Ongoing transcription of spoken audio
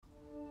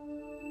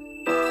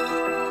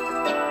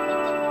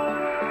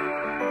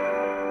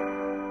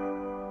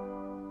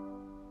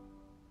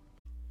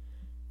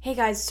Hey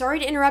guys, sorry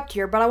to interrupt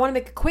here, but I want to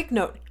make a quick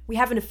note. We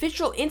have an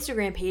official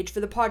Instagram page for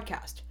the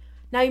podcast.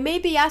 Now you may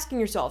be asking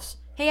yourselves,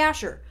 hey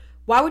Asher,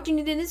 why would you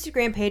need an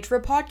Instagram page for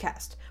a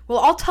podcast? Well,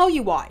 I'll tell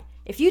you why.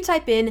 If you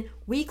type in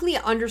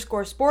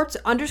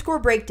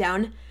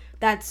weekly_sports_breakdown,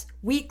 that's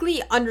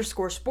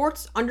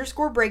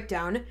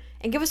weekly_sports_breakdown,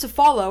 and give us a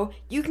follow,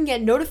 you can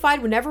get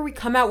notified whenever we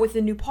come out with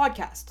a new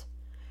podcast.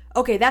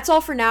 Okay, that's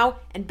all for now,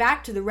 and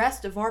back to the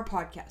rest of our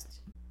podcast.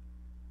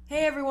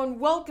 Hey everyone,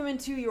 welcome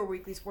into your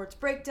weekly sports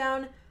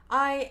breakdown.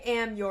 I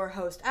am your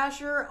host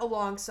Asher,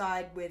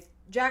 alongside with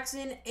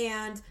Jackson,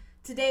 and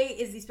today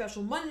is the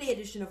special Monday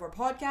edition of our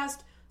podcast.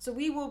 So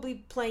we will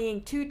be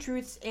playing 2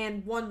 truths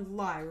and 1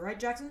 lie, right,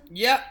 Jackson?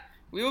 Yep,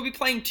 we will be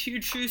playing 2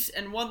 truths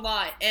and 1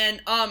 lie,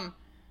 and as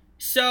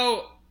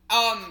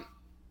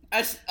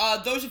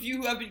those of you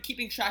who have been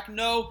keeping track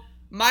know,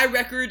 my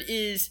record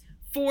is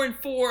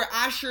 4-4.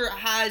 Asher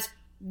has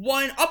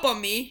 1 up on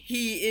me.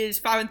 He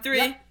is 5-3.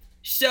 Yep.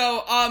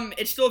 So,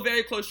 it's still a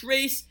very close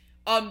race.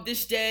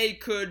 This day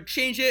could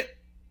change it.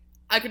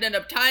 I could end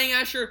up tying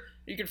Asher.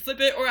 You could flip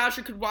it, or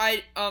Asher could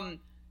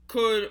widen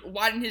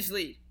his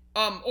lead.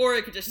 Or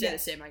it could just stay the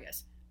same, I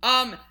guess.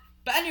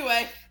 But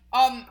anyway,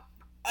 an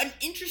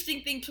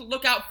interesting thing to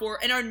look out for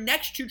in our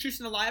next 2 Truths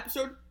and a Lie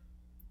episode,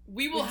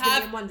 we will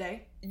have one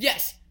day.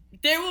 Yes,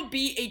 there will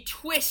be a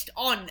twist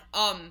on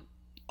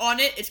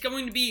it. It's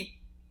going to be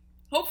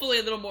hopefully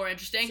a little more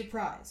interesting.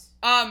 Surprise.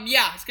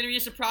 Yeah, it's going to be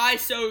a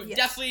surprise, so yes.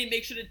 Definitely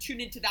make sure to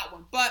tune into that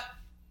one. But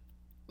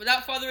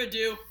without further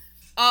ado,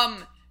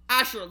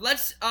 Asher,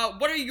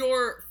 what are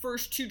your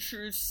first 2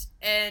 truths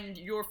and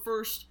your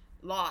first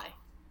lie?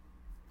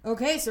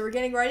 Okay, so we're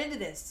getting right into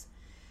this.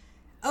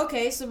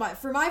 Okay, so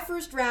for my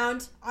first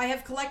round, I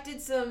have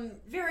collected some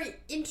very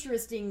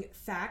interesting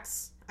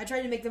facts. I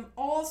tried to make them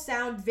all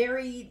sound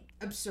very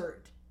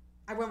absurd.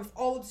 I went with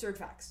all absurd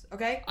facts,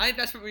 okay? I think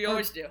that's what we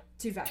always do.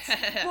 2 facts.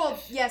 Well,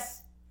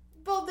 yes.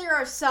 Well, there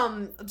are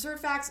some absurd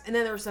facts, and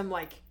then there are some,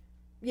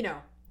 you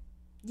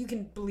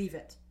can believe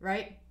it,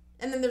 right?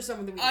 And then there's some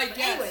of the weird. I guess,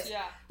 anyways,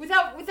 yeah.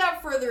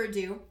 Without further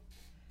ado,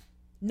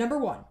 number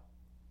 1,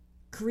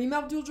 Kareem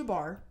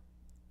Abdul-Jabbar,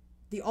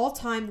 the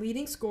all-time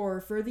leading scorer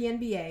for the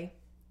NBA,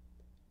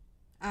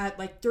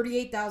 at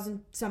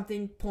 38,000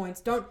 something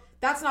points.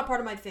 That's not part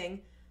of my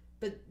thing,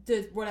 but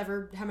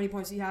how many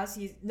points he has,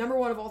 he's number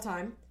 1 of all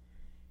time.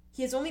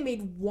 He has only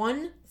made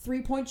 1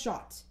 3-point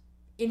shot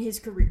in his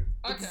career.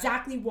 Okay.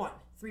 Exactly 1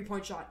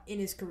 3-point shot in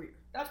his career.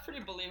 That's pretty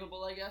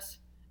believable, I guess.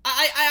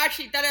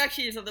 That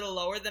actually is a little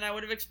lower than I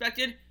would have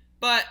expected,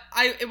 but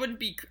I wouldn't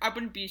be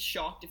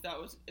shocked if that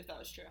was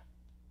true.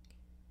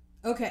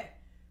 Okay.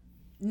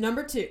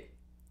 Number 2.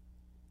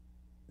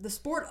 The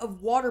sport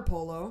of water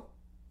polo,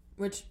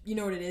 which you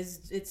know what it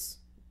is. It's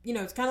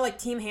it's kind of like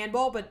team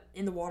handball but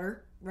in the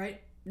water,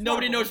 right?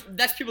 Nobody knows.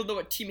 That's people know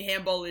what team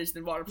handball is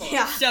than water polo.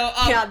 Yeah. So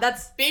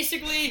that's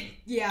basically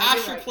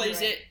Asher plays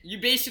it. You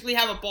basically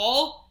have a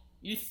ball,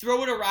 you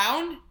throw it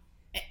around,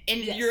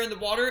 and you're in the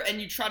water,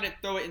 and you try to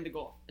throw it in the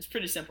goal. It's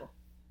pretty simple.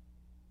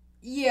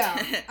 Yeah,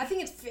 I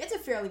think it's a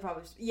fairly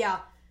popular. Yeah,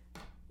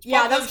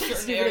 that's kind of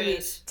stupid of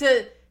me.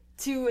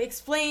 To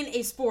explain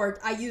a sport,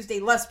 I used a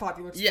less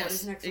popular sport.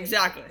 Yes,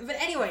 exactly. But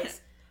anyways,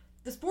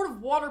 the sport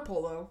of water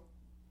polo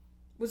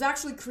was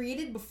actually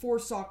created before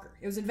soccer.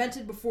 It was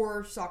invented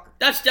before soccer.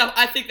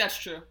 I think that's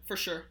true, for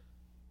sure.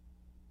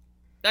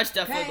 That's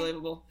definitely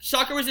believable.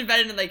 Soccer was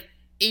invented in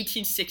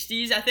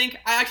 1860s, I think.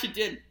 I actually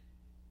did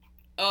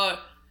one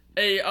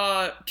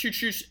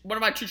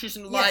of my 2 truths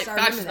and a lie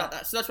facts about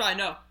that. So that's why I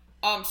know.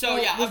 I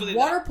believe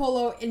water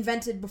polo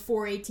invented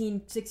before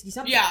 1860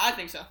 something? Yeah, I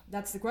think so.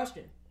 That's the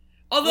question.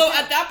 Although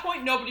at that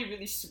point nobody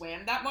really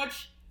swam that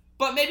much,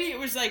 but maybe it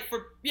was I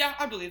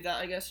believe that,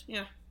 I guess.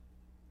 Yeah.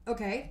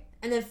 Okay.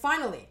 And then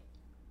finally,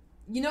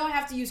 I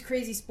have to use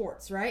crazy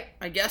sports, right?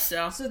 I guess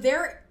so. So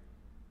there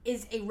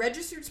is a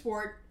registered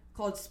sport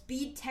called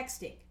speed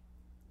texting,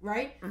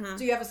 right? Mm-hmm.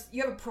 So you have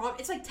a prompt.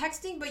 It's like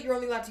texting, but you're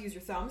only allowed to use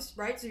your thumbs,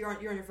 right? So you're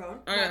on your phone,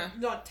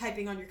 not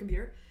typing on your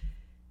computer.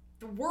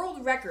 The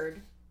world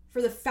record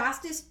for the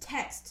fastest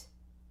text,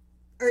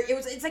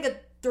 it's like a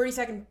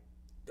 30-second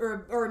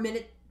or a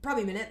minute,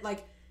 probably a minute.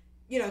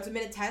 It's a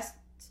minute text,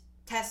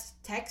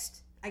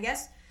 I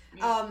guess.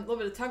 A little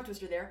bit of tongue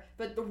twister there,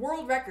 but the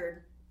world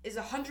record is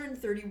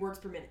 130 words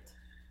per minute.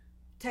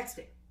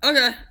 Texting.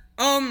 Okay.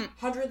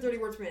 130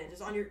 words per minute.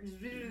 Just on your.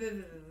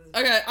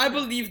 Okay, I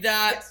believe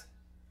that. Yes.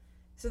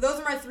 So those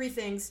are my 3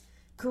 things: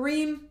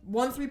 Kareem,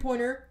 1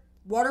 3-pointer,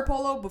 water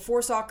polo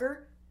before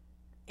soccer,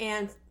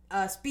 and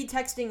speed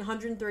texting,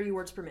 130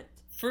 words per minute.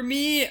 For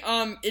me,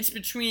 it's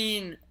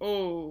between.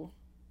 Oh,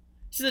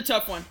 this is a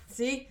tough one.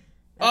 See.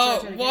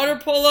 Water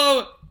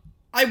polo.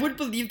 I would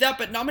believe that,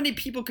 but not many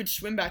people could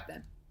swim back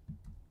then.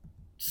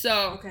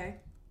 So, okay.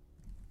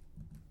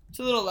 It's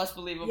a little less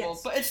believable,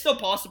 but it's still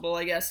possible,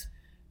 I guess.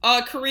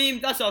 Kareem,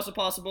 that's also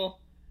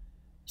possible.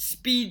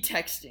 Speed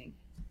texting.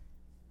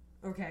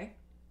 Okay.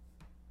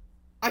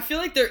 I feel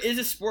like there is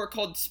a sport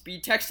called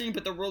speed texting,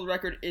 but the world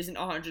record isn't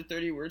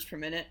 130 words per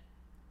minute.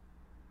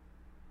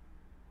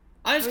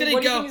 I'm just gonna go.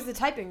 What do you think is the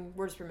typing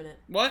words per minute?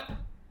 What?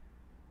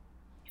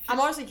 I'm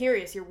honestly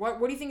curious here. What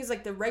do you think is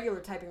like the regular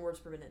typing words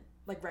per minute,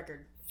 like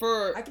record?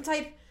 I can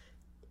type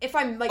if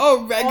I'm like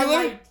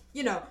regular.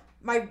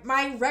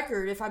 My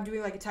record if I'm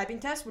doing like a typing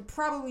test would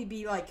probably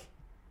be like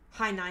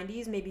high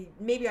 90s.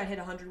 Maybe I'd hit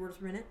 100 words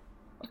per minute.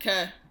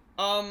 Okay.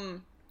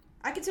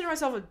 I consider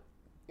myself a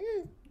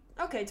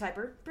okay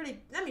typer. Pretty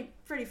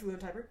fluent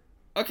typer.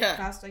 Okay.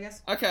 Fast, I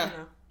guess. Okay.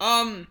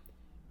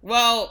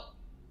 Well,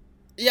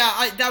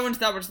 yeah. That one's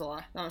the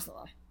lie. That was the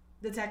lie.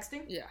 The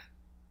texting? Yeah.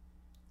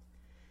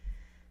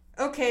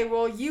 Okay,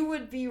 well, you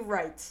would be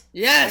right.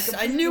 Yes,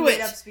 I knew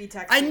it. Speed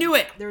texting. I knew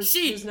it.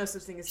 There's no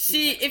such thing as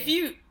speed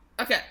texting.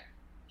 Okay,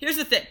 here's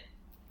the thing.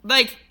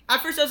 Like,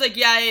 at first I was like,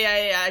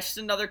 yeah, it's just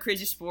another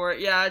crazy sport.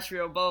 Yeah, it's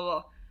real, blah, blah,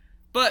 blah.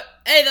 But,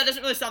 A, that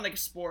doesn't really sound like a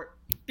sport.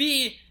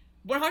 B,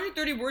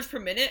 130 words per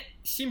minute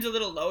seems a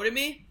little low to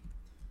me.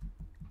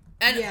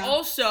 And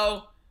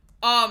also,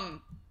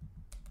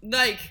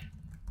 like...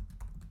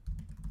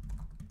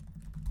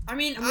 I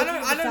mean,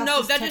 I don't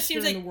know. That just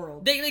seems like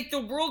the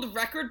world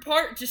record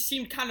part just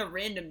seemed kind of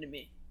random to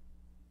me.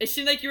 It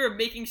seemed like you were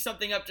making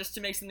something up just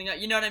to make something up.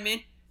 You know what I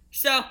mean?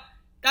 So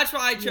that's why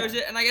I chose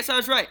it, and I guess I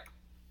was right.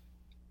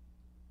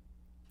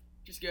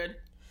 Just good.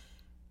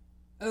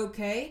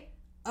 Okay.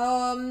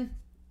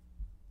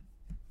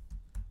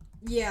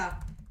 Yeah.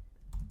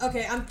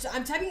 Okay. I'm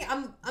typing.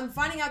 I'm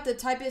finding out the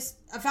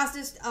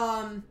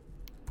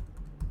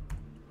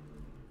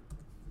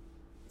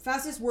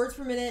fastest words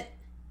per minute.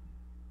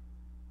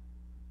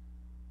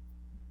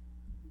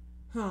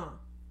 Huh.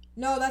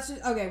 No, that's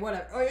just... Okay,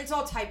 whatever. Oh, it's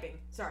all typing.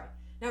 Sorry.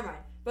 Never mind.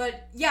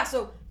 But, yeah,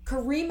 so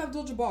Kareem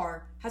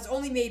Abdul-Jabbar has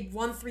only made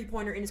one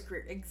three-pointer in his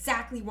career.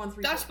 Exactly one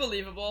three-pointer. That's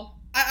believable.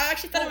 I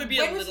actually thought it would be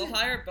a little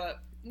higher, but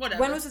whatever.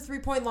 When was the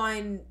three-point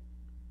line,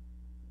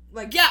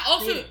 like... Yeah,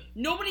 also,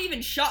 nobody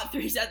even shot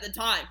threes at the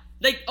time.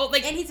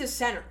 And he's a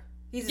center.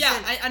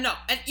 I know.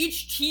 And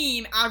each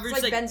team averaged...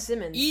 It's like Ben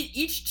Simmons.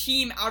 Each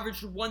team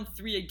averaged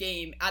 1-3 a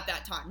game at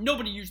that time.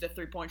 Nobody used a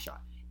three-point shot.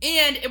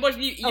 And it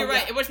wasn't. You're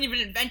right. It wasn't even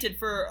invented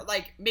for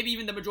like maybe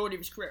even the majority of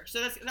his career. So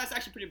that's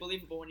actually pretty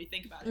believable when you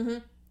think about it. Mm-hmm.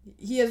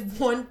 He has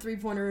one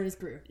 3-pointer in his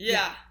career.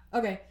 Yeah.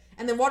 Okay.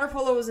 And then water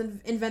polo was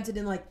invented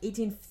in like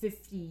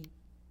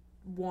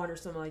 1851 or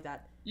something like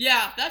that.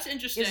 Yeah, that's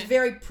interesting. It's a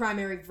very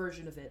primary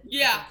version of it.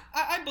 Yeah,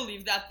 I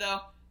believe that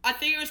though. I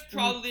think it was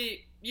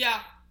probably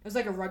It was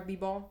like a rugby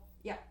ball.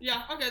 Yeah.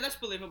 Yeah. Okay, that's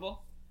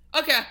believable.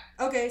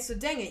 Okay, so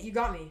dang it, you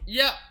got me.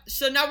 Yeah,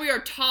 so now we are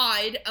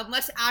tied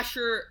unless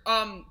Asher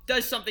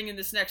does something in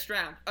this next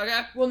round,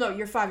 okay? Well, no,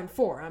 you're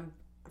 5-4. I'm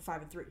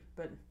 5-3,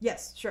 but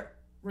yes, sure.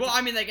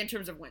 I mean, like, in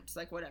terms of wins,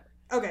 like, whatever.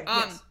 Okay,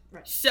 yes,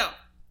 right. So,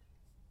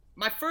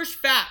 my first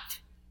fact.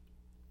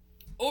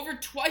 Over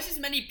twice as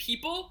many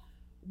people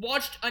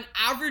watched an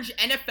average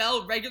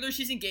NFL regular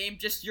season game,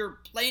 just your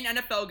plain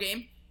NFL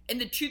game, in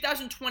the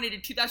 2020 to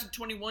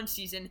 2021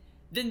 season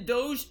than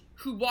those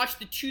who watched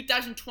the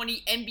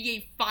 2020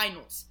 NBA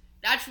Finals.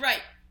 That's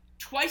right.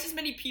 Twice as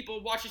many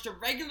people watched just a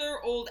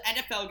regular old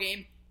NFL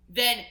game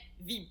than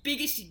the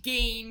biggest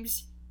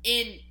games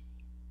in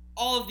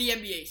all of the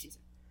NBA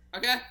season.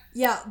 Okay?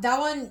 Yeah, that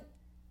one,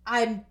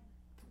 I'm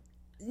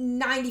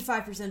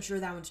 95% sure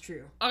that one's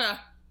true. Okay,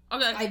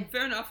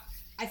 fair enough.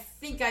 I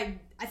think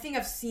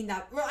I've seen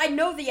that. Well, I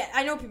know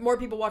more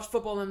people watch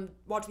football than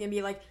watch the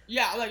NBA. Like,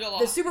 yeah, like a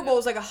lot. The Super Bowl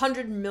is like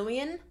 100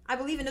 million, I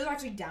believe, and it was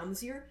actually down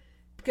this year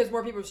because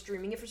more people are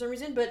streaming it for some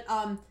reason. But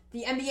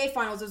the NBA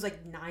Finals was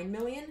like 9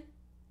 million.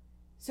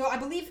 So I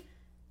believe,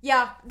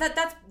 yeah,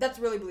 that's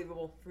really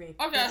believable for me.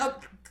 Okay.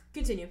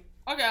 Continue.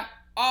 Okay.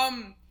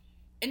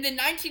 In the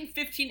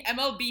 1915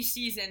 MLB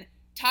season,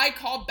 Ty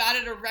Cobb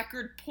batted a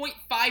record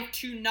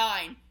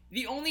 .529,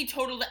 the only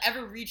total to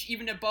ever reach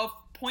even above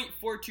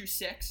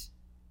 .426.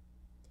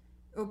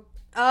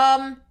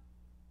 That's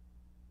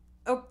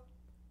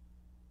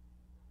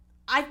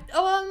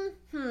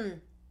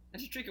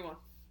a tricky one.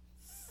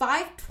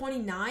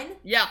 529?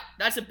 Yeah,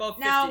 that's above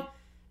 50. Now,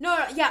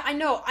 no, yeah, I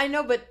know,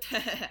 but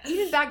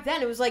even back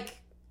then, it was like,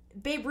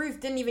 Babe Ruth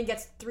didn't even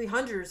get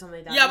 300 or something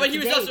like that. Yeah, but he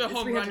was also a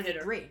home run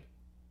hitter. Great.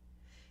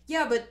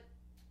 Yeah, but,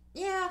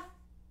 yeah.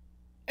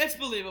 It's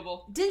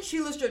believable. Didn't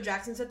Shoeless Joe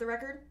Jackson set the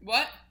record?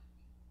 What?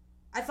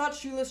 I thought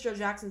Shoeless Joe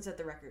Jackson set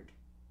the record.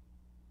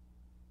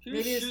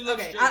 Maybe it's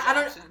okay. I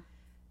don't.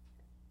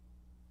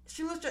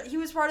 Shoeless Joe, he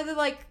was part of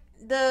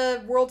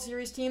the World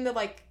Series team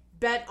that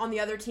bet on the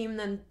other team and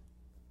then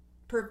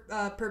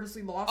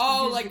purposely lost.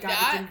 Oh, he was like the guy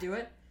that? didn't do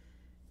it.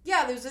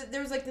 Yeah,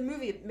 there was the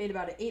movie made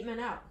about it, 8 Men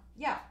Out.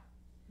 Yeah,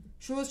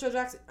 Shoeless Joe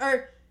Jackson,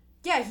 or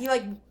yeah, he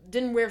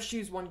didn't wear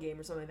shoes one game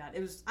or something like that.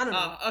 It was, I don't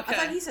know. Okay. I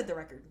thought he set the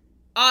record.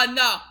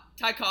 No,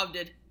 Ty Cobb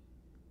did.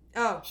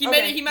 Oh, he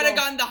might have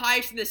gotten the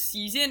highest in the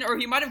season, or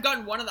he might have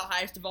gotten one of the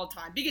highest of all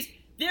time. Because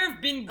there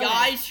have been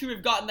guys who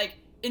have gotten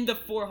in the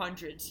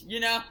 400s. You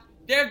know,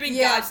 there have been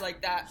guys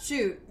like that.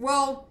 Shoot.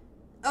 Well,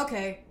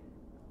 okay.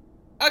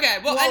 Okay.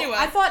 Well, anyway,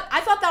 I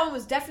thought that one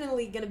was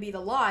definitely going to be the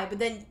lie, but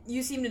then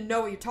you seem to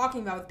know what you're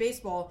talking about with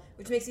baseball,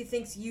 which makes me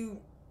think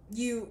you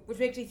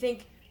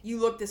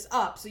looked this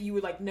up, so you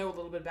would know a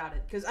little bit about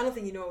it. Because I don't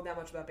think you know that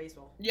much about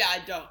baseball. Yeah, I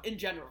don't in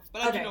general,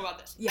 but I do know about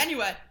this. Yeah.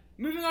 Anyway,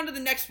 Moving on to the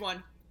next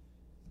one.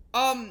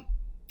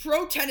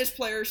 Pro tennis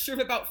players serve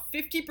about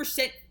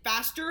 50%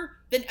 faster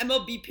than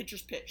MLB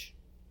pitchers pitch.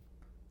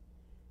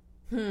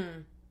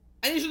 And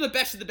these are the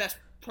best of the best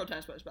pro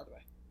tennis players, by the way.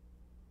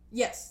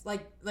 Yes,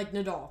 like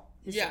Nadal.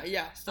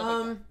 Yeah, stuff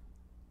like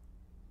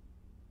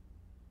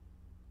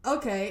that.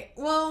 Okay,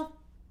 well,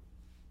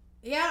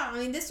 yeah, I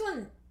mean, this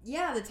one,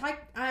 yeah, the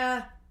type,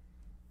 I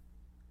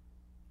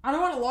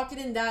don't want to lock it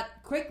in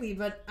that quickly,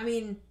 but, I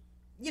mean,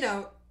 you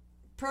know,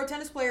 pro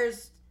tennis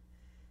players,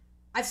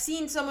 I've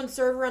seen someone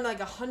serve around,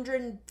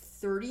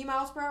 130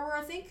 miles per hour,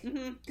 I think.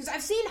 Because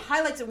I've seen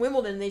highlights at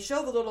Wimbledon, they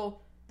show the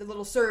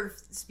little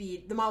serve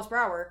speed, the miles per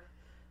hour.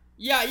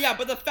 Yeah,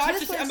 but the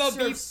fastest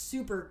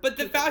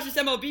MLB fastest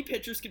MLB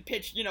pitchers can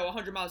pitch,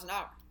 100 miles an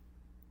hour.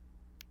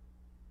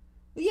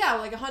 Yeah,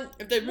 100.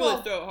 If they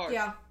really throw it hard.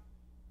 Yeah.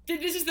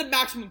 This is the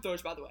maximum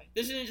throws, by the way.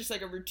 This isn't just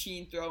a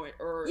routine throw.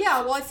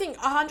 I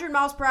think 100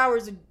 miles per hour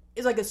is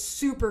a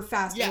super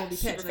fast MLB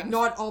pitch. Fast.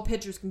 Not all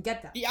pitchers can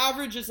get that. The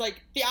average is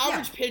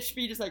pitch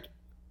speed is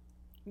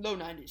low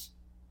 90s.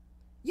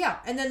 Yeah,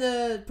 and then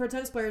the pro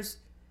tennis players,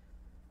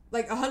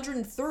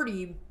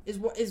 130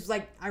 is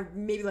I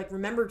maybe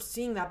remember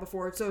seeing that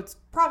before, so it's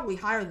probably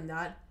higher than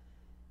that.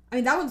 I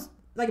mean, that one's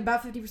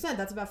about 50%.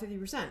 That's about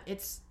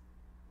 50%.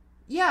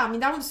 Yeah, I mean,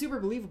 that one's super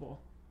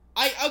believable.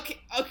 Okay,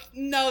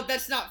 no,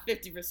 that's not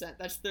 50%.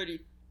 That's 33%.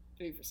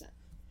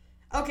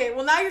 Okay,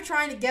 well, now you're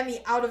trying to get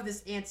me out of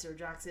this answer,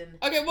 Jackson.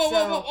 Okay,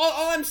 well,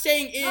 all I'm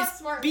saying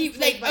is...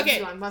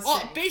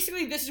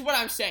 basically, this is what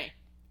I'm saying.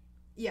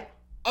 Yeah.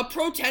 A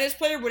pro tennis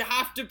player would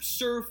have to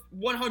serve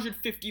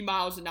 150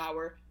 miles an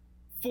hour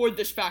for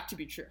this fact to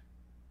be true.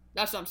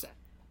 That's what I'm saying.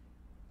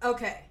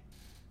 Okay.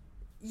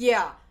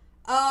 Yeah.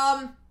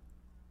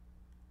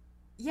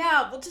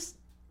 Yeah, well, just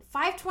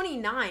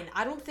 529.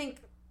 I don't think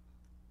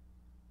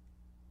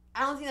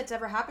that's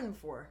ever happened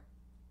before.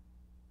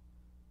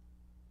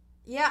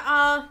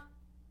 Yeah,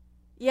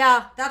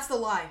 that's the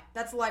lie.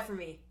 That's the lie for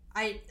me.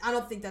 I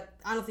don't think that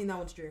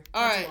one's true.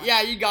 All right,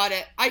 yeah, you got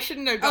it. I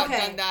shouldn't have done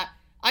that.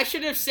 I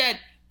should have said,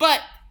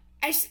 but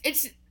I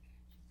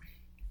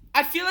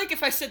feel like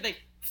if I said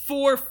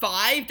 4 or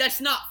 5, that's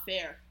not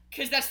fair.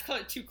 Because that's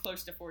too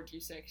close to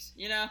 426,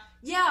 Yeah,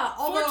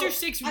 although...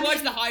 426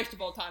 was the highest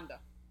of all time, though.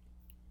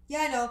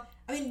 Yeah, I know.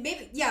 I mean,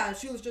 maybe... Yeah,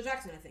 Shoeless Joe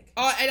Jackson, I think.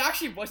 Oh, it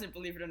actually wasn't,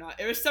 believe it or not.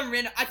 It was some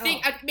random... I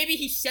think maybe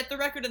he set the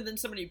record and then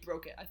somebody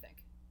broke it, I think.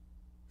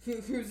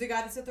 Who's the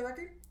guy that set the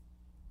record?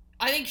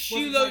 I think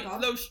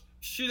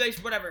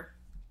Shoelace, whatever.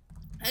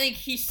 I think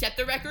he set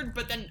the record,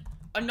 but then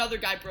another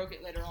guy broke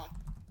it later on.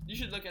 You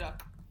should look it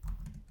up.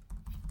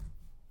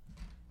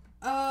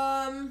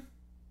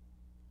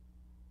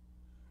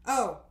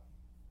 Oh.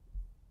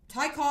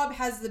 Ty Cobb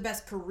has the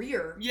best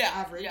career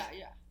average.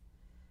 Yeah.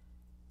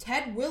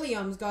 Ted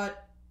Williams got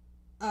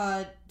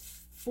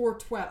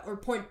 412 or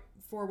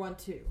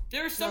 .412.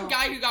 There was some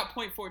guy who got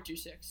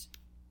 .426.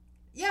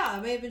 Yeah,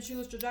 it may have been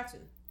Shoeless Joe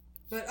Jackson.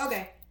 But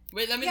okay.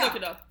 Wait, let me look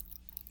it up.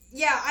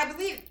 Yeah, I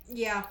believe.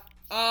 Yeah.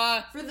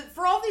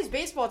 For all these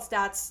baseball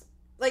stats,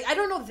 I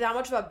don't know that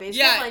much about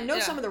baseball. But I know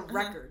some of the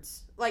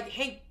records.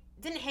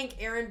 Didn't Hank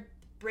Aaron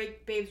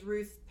break Babe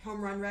Ruth's home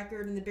run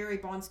record, and then Barry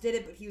Bonds did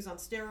it, but he was on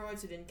steroids,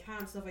 so it didn't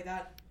count, stuff like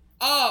that.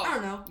 Oh, I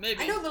don't know.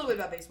 Maybe I know a little bit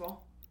about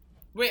baseball.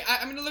 Wait,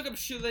 I'm gonna look up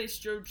Shoeless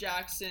Joe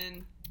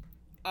Jackson.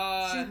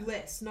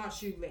 Shoeless, not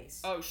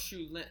shoelace. Oh,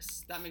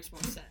 shoeless. That makes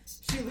more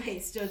sense.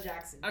 Shoelace Joe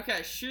Jackson.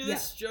 Okay,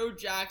 Shoeless Joe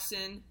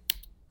Jackson.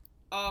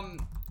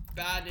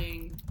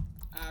 Batting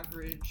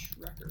average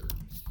record.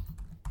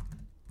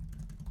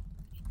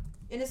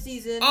 In a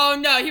season. Oh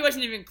no, he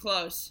wasn't even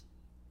close.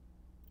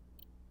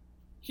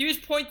 He was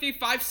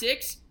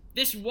 .356.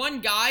 This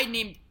one guy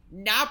named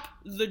Nap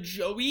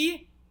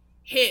LaJoie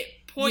hit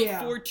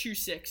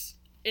 .426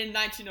 in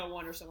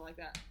 1901 or something like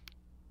that.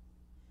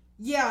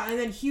 Yeah, and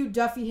then Hugh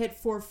Duffy hit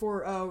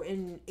 .440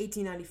 in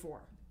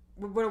 1894,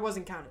 but it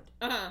wasn't counted.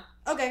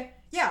 Okay,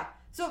 yeah.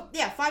 So,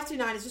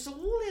 529 is just a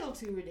little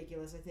too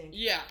ridiculous, I think.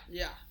 Yeah.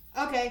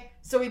 Okay,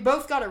 so we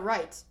both got it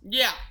right.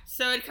 Yeah,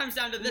 so it comes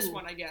down to this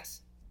one, I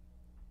guess.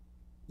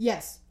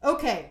 Yes.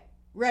 Okay,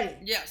 ready?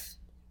 Yes.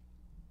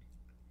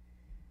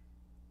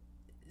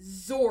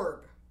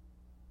 Zorb.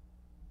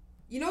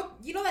 You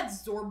know that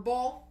Zorb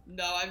ball?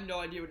 No, I have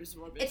no idea what a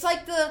Zorb is. It's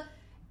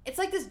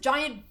like this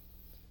giant,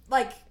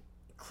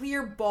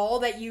 clear ball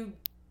that you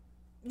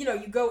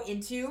go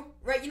into,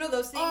 right? You know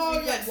those things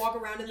where you walk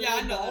around in the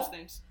little ball? Yeah, I know those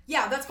things.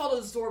 Yeah, that's called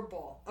a Zorb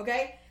ball,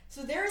 okay?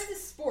 So there is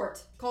this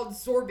sport called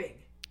Zorbing,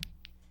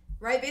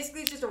 right?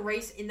 Basically, it's just a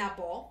race in that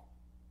ball.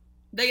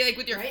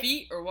 With your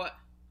feet, or what?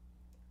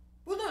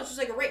 Well, no, it's just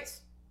like a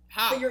race.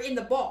 How? But you're in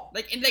the ball.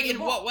 In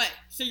what way?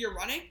 So you're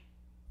running?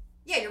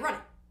 Yeah, you're running,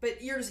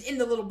 but you're just in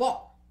the little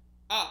ball.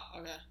 Oh,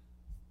 okay.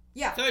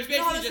 Yeah. So it's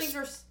basically how those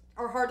things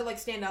are hard to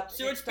stand up.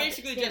 So it's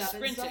basically just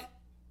sprinting.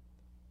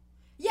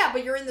 Yeah,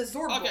 but you're in the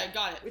Zorb ball. Okay,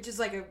 got it. Which is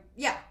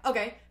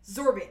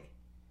Zorbing.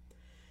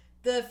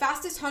 The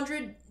fastest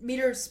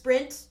 100-meter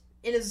sprint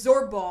in a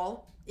Zorb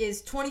ball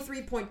is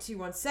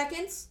 23.21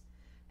 seconds.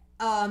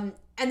 And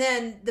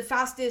then the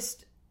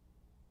fastest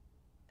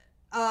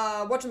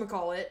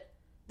whatchamacallit,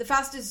 the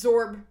fastest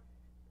Zorb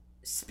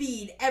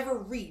speed ever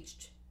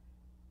reached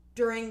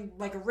during,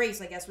 like, a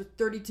race, I guess, with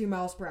 32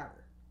 miles per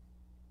hour.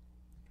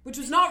 Which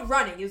was not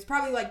running. It was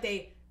probably like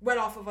they went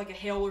off of, like, a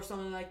hill or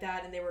something like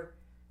that, and they were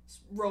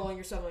rolling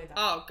or something like that.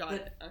 Oh, got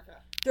it. Okay.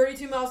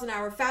 32 miles an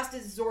hour,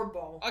 fastest Zorb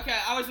ball. Okay,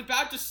 I was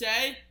about to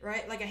say...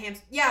 Right? Like a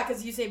hamster. Yeah,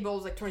 because Usain Bolt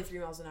is like 23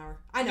 miles an hour.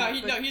 I know.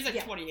 He's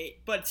like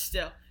 28, but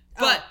still.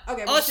 Oh, but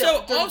okay,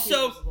 also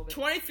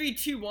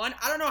 23-2-1,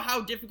 I don't know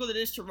how difficult it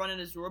is to run in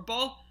a Zorb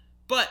ball,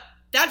 but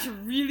that's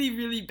really,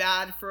 really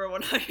bad for a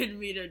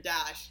 100-meter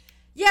dash.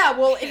 Yeah,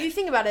 well, if you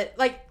think about it,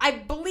 like, I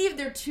believe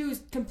they're two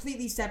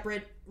completely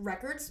separate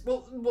records.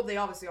 Well, they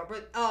obviously are,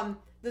 but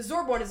the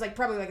Zorb one is like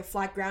probably like a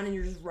flat ground and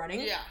you're just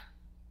running. Yeah.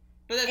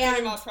 But then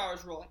 30 miles per hour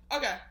is rolling.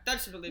 Okay,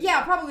 that's believable.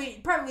 Yeah,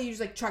 probably you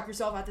just like chuck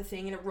yourself at the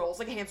thing and it rolls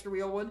like a hamster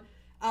wheel would.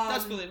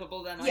 That's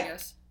believable then, yeah. I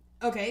guess.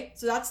 Okay,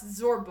 so that's the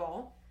Zorb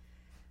ball.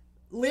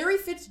 Larry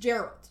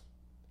Fitzgerald,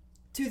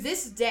 to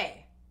this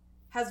day,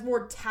 has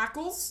more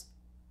tackles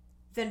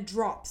than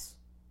drops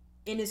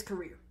in his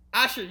career.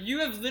 Asher, you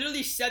have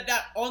literally said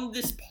that on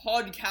this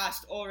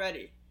podcast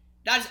already.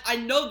 I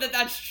know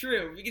that's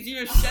true because you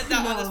have said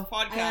that on this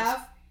podcast. I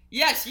have?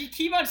 Yes, you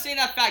keep on saying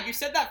that fact. You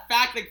said that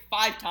fact like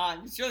 5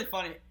 times. It's really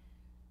funny.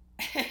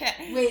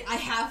 Wait, I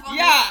have?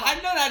 Yeah, I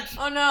know that.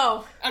 Oh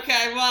no.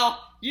 Okay,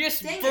 well, you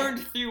just burned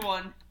through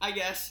one, I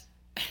guess.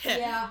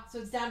 Yeah, so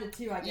it's down to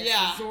 2, I guess.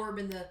 Yeah. The Zorb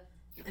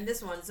and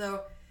this one.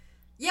 So,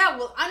 yeah,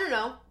 well, I don't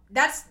know.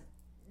 That's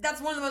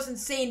one of the most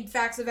insane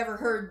facts I've ever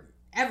heard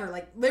ever.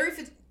 Like Larry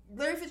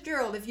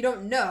Fitzgerald, if you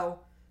don't know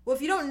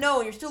and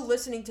you're still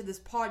listening to this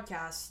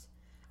podcast,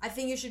 I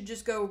think you should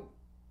just go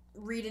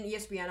read an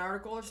ESPN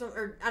article or something,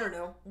 or I don't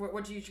know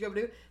what you should go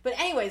do. But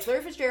anyways,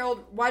 Larry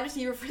Fitzgerald, wide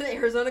receiver for the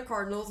Arizona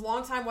Cardinals,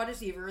 longtime wide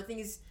receiver. I think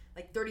he's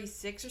like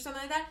 36 or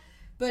something like that.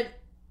 But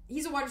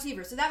he's a wide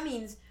receiver, so that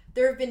means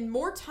there have been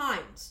more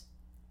times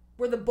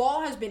where the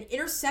ball has been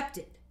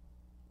intercepted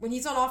when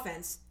he's on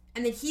offense,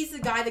 and then he's the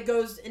guy that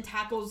goes and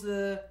tackles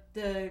the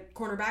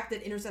cornerback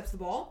that intercepts the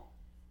ball,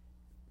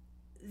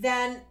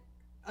 than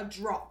a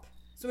drop.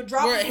 So a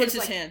drop where it hits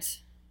his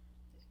hands.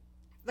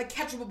 Like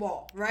catchable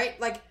ball, right?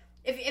 Like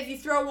if you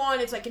throw one,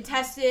 it's like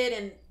contested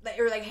and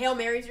or like Hail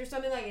Marys or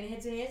something like and it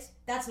hits in hands.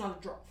 That's not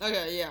a drop.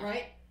 Okay, yeah.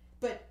 Right?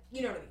 But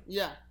you know what I mean.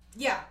 Yeah.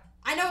 Yeah.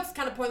 I know it's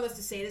kind of pointless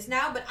to say this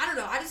now, but I don't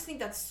know. I just think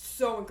that's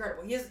so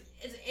incredible.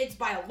 It's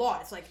by a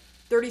lot. It's like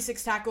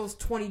 36 tackles,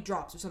 20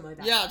 drops or something like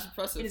that. Yeah, it's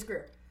impressive. In his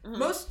career. Mm-hmm.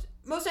 Most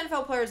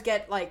NFL players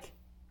get like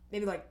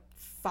maybe like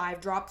 5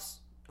 drops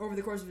over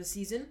the course of a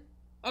season.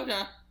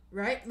 Okay.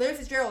 Right? Larry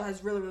Fitzgerald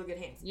has really, really good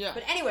hands. Yeah.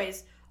 But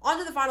anyways, on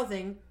to the final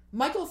thing.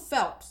 Michael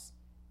Phelps,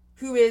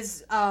 who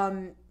is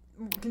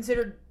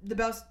considered the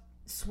best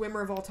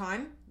swimmer of all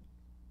time,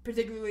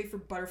 particularly for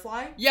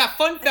butterfly. Yeah,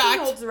 fun fact. I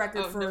think he holds the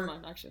record for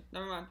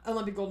never mind.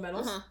 Olympic gold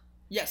medals. Uh-huh.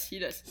 Yes, he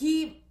does.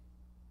 He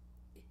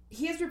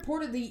has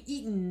reportedly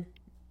eaten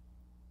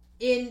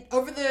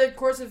over the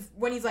course of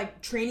when he's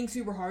like training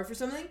super hard for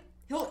something,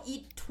 he'll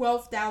eat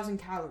 12,000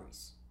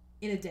 calories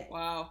in a day.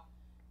 Wow.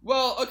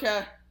 Well,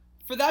 okay.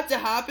 For that to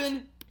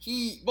happen,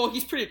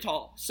 he's pretty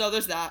tall, so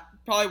there's that.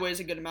 Probably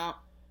weighs a good amount.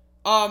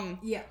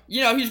 Yeah.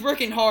 You know, he's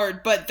working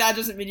hard, but that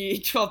doesn't mean he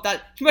eat 12.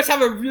 He must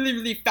have a really,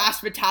 really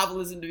fast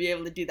metabolism to be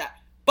able to do that.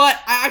 But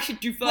I actually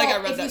do feel like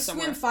I read that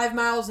somewhere. If you swim 5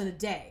 miles in a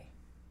day,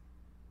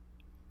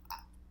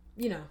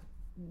 you know.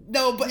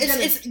 No, but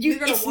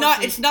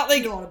it's not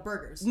like a lot of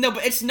burgers. No,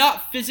 but it's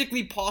not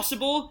physically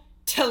possible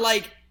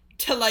to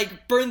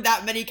burn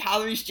that many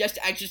calories just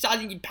to exercise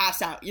and you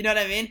pass out. You know what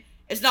I mean?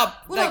 It's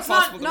not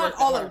possible. Not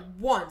all at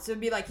once. It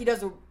would be like he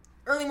does a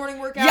early morning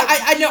workout. Yeah,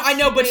 I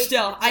know, but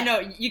still, I know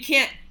you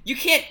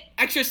can't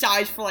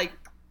exercise for like,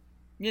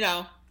 you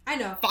know,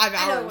 5 hours.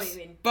 I know what you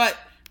mean. But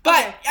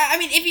okay. I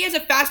mean, if he has a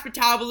fast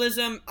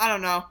metabolism, I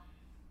don't know.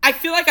 I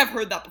feel like I've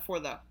heard that before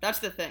though. That's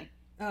the thing.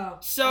 Oh.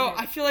 So okay.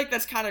 I feel like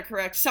that's kind of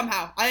correct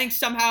somehow. I think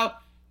somehow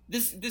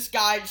this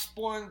guy just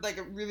born like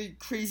a really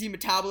crazy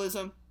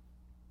metabolism.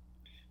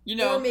 You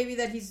know, or maybe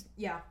that he's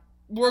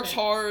works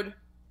hard,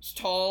 is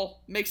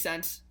tall, makes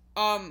sense.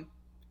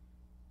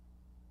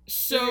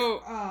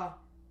 So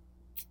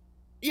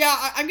yeah,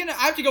 I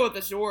have to go with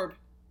the Zorb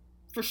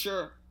for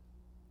sure.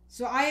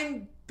 So I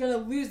am gonna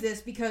lose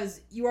this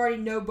because you already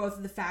know both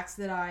of the facts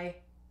that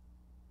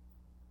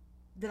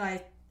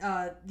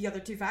the other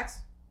 2 facts.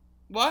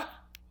 What?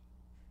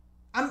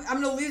 I'm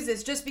gonna lose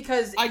this just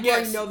because you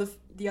already know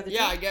the other 2.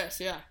 Yeah, I guess,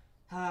 yeah.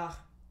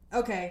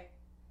 Okay.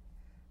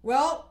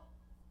 Well.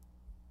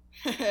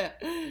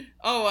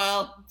 Oh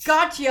well.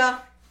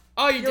 Gotcha.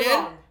 Oh, you did?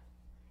 Wrong.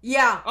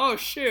 Yeah. Oh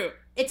shoot.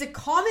 It's a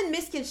common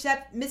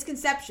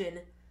misconception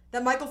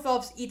that Michael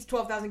Phelps eats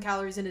 12,000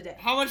 calories in a day.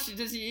 How much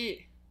does he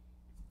eat?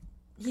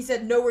 He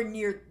said nowhere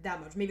near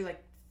that much. Maybe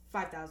like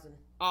 5,000,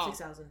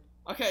 6,000.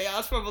 Okay, yeah,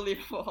 that's more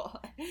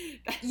believable.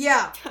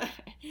 Yeah.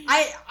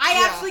 I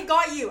actually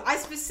got you. I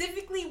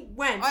specifically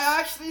went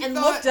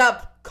looked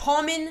up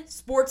common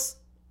sports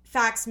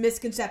facts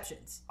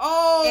misconceptions.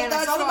 Oh, and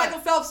I saw the Michael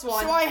Phelps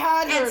one. So I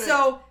had heard and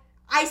so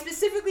I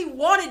specifically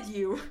wanted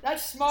you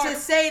That's smart. to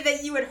say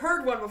that you had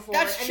heard one before.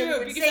 That's and true, then you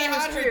would because say I it was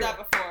had true. heard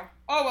that before.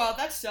 Oh, well,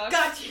 that sucks.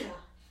 Gotcha.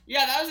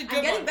 Yeah, that was a good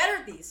one. I'm getting better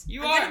at these.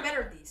 I'm getting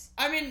better at these.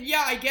 I mean,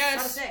 yeah, I guess.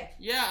 Gotta say.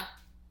 Yeah.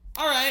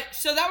 Alright,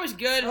 so that was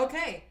good.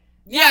 Okay.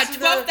 Yeah, so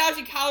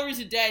 12,000 calories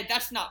a day,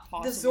 that's not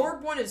possible. The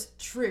Zorb one is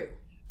true.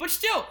 But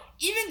still,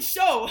 even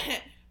so,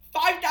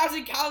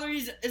 5,000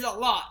 calories is a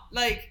lot.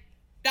 Like,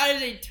 that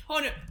is a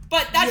ton of...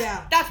 But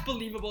that's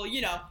believable,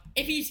 you know.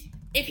 If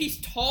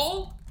he's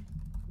tall,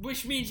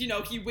 which means, you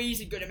know, he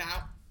weighs a good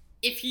amount.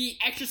 If he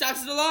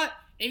exercises a lot,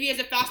 if he has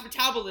a fast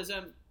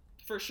metabolism,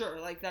 for sure.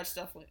 Like, that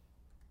stuff, like,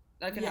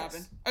 that could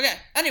happen. Okay,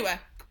 anyway.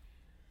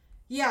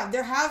 Yeah,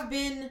 there have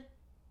been...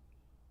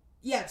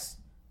 Yes.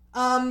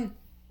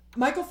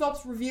 Michael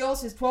Phelps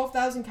reveals his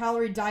 12,000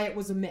 calorie diet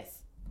was a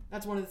myth.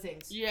 That's one of the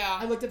things. Yeah.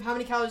 I looked up how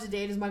many calories a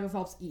day does Michael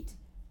Phelps eat.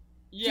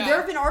 Yeah. So there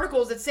have been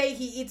articles that say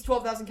he eats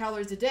 12,000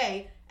 calories a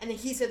day, and then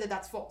he said that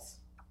that's false.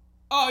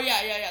 Oh,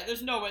 yeah.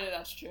 There's no way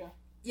that's true.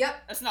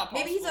 Yep. That's not possible.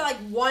 Maybe he's at, like,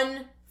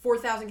 one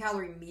 4,000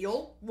 calorie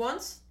meal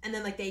once, and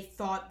then, like, they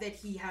thought that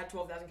he had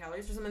 12,000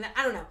 calories or something like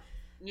that. I don't know.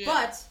 Yeah.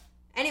 But,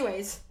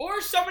 anyways.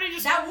 Or somebody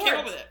just came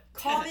up with it.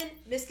 Common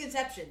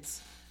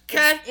misconceptions.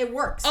 Okay. It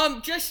works. I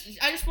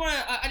just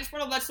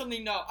wanna let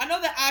something know. I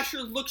know that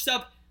Asher looks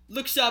up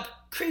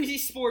crazy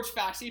sports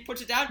facts. He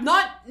puts it down.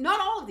 Not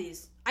all of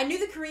these. I knew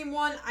the Kareem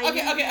one.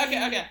 Okay.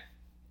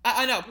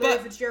 I know, Larry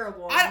but Fitzgerald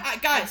one.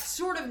 guys, I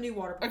sort of knew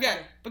water.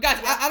 Okay, but guys,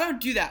 I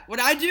don't do that. What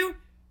I do,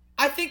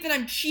 I think that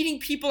I'm cheating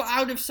people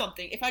out of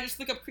something if I just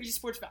look up crazy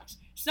sports facts.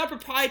 It's not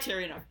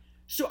proprietary enough.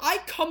 So I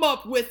come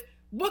up with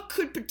what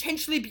could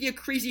potentially be a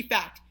crazy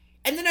fact,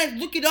 and then I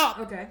look it up.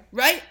 Okay.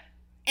 Right?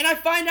 And I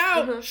find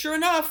out, sure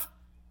enough,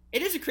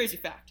 it is a crazy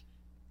fact.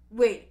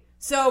 Wait,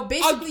 so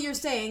basically you're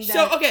saying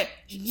that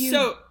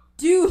you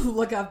do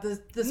look up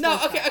the no,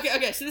 sports facts.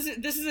 okay. So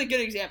this is a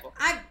good example.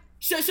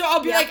 So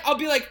I'll be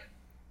like,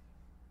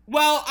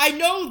 well, I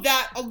know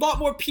that a lot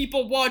more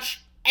people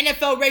watch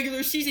NFL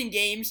regular season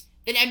games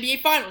than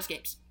NBA Finals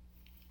games.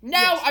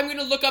 Now I'm going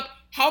to look up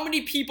how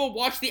many people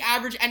watch the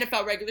average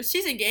NFL regular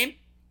season game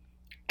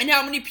and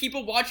how many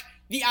people watch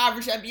the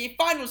average NBA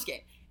Finals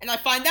game. And I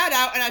find that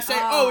out, and I say,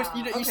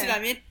 you see what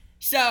I mean?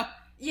 So,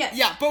 yes.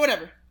 Yeah, but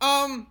whatever.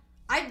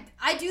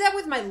 I do that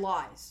with my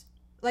lies.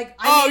 Like,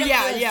 I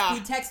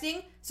speed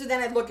texting, so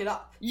then I look it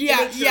up.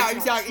 Yeah,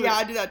 exactly. Yeah,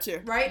 I do that too.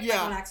 Right? Yeah.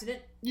 Like on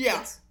accident? Yeah.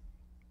 Yes.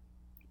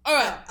 All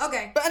right.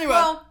 Okay. But anyway.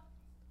 Well,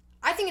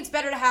 I think it's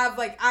better to have,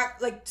 like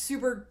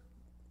super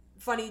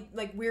funny,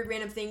 like, weird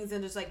random things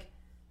than just, like...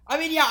 I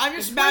mean, yeah, I'm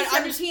just mad.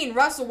 2017,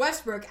 Russell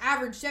Westbrook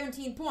averaged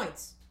 17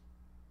 points.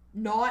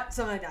 Not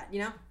something like that,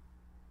 you know?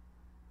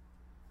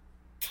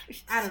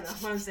 I don't know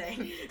what I'm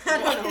saying. I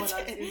don't know what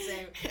I'm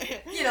saying.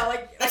 You know,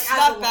 like... That's like,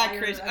 not that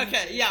crazy.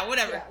 Okay, yeah,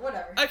 whatever. Yeah,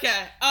 whatever.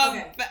 Okay,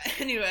 but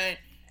anyway...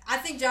 I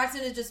think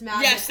Jackson is just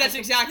mad. Yes, that's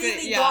exactly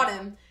it. Yeah. Got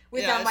him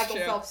with that Michael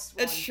Phelps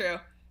one. It's true.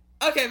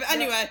 Okay, but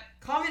anyway,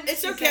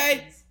 it's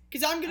okay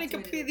because I'm gonna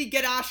completely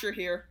get Asher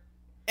here,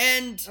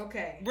 and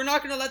we're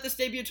not gonna let this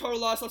day be a total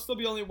loss. I'll still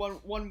be only one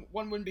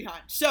win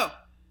behind. So,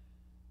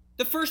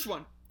 the first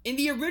one in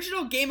the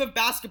original game of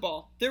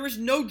basketball, there was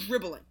no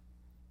dribbling.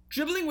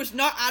 Dribbling was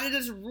not added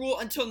as a rule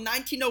until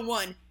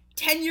 1901,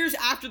 10 years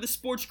after the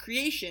sport's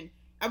creation,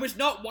 and was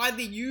not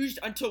widely used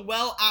until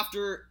well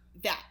after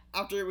that,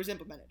 after it was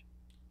implemented.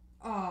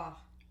 Oh,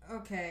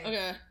 okay.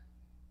 Okay.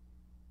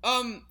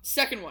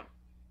 Second one.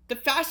 The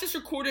fastest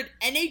recorded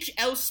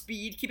NHL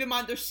speed, keep in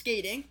mind they're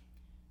skating,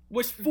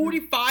 was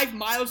 45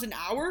 miles an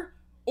hour,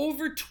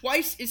 over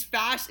twice as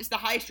fast as the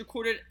highest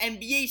recorded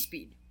NBA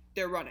speed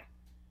they're running.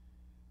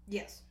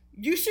 Yes.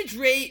 Usage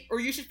rate,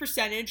 or usage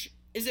percentage,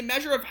 is a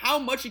measure of how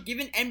much a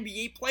given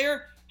NBA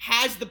player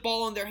has the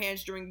ball in their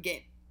hands during a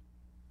game.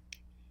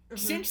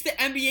 Since the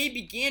NBA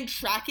began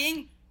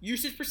tracking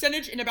usage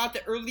percentage in about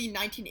the early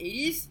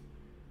 1980s,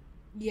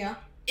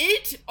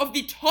 8 of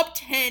the top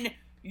 10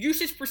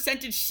 usage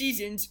percentage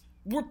seasons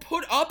were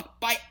put up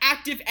by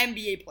active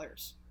NBA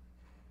players.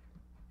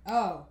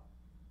 Oh.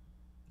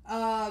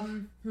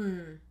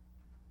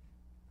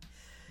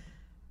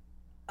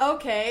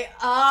 Okay,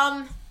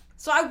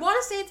 so I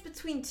want to say it's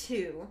between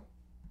two.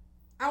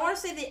 I want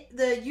to say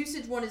the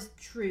usage one is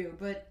true,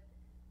 but...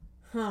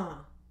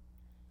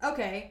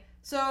 Okay,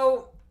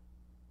 so...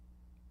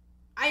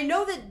 I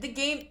know that the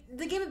game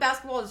of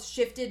basketball has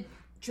shifted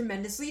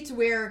tremendously to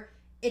where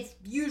it's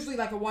usually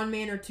like a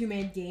one-man or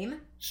two-man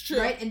game. True.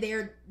 Right? And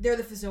they're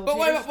the facilitators. But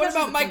what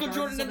about Michael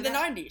Jordan in the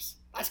 90s?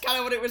 That's kind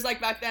of what it was like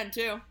back then,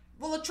 too.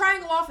 Well, a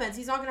triangle offense,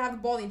 he's not going to have the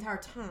ball the entire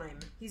time.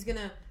 He's going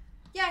to...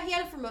 Yeah, he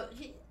had it from... let's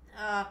eat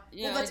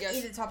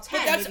the top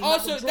 10.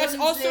 But that's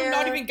also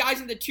not even guys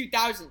in the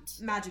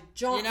 2000s. Magic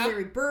Johnson,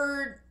 Larry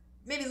Bird,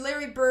 maybe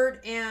Larry Bird,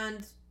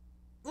 and...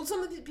 Well,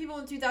 some of the people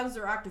in the 2000s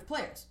are active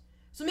players.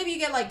 So maybe you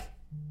get, like...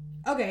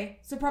 Okay,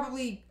 so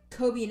probably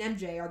Kobe and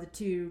MJ are the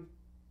two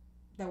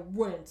that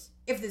wouldn't,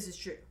 if this is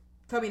true.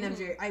 Kobe and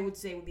MJ, I would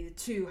say, would be the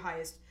two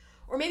highest.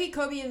 Or maybe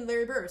Kobe and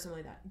Larry Bird or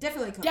something like that.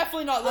 Definitely Kobe.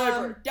 Definitely not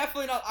Larry Bird.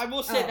 Definitely not. I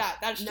will say that.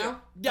 That's true.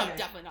 No, okay.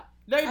 Definitely not.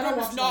 Larry Bird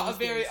is not a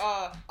very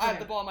I have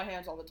the ball in my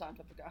hands all the time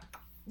type of guy.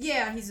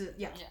 Yeah,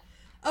 yeah.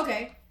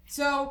 Okay,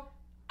 so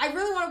I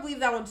really want to believe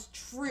that one's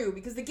true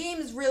because the game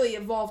has really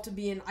evolved to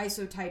be an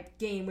ISO type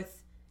game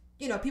with,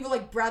 people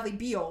like Bradley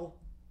Beal.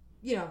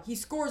 He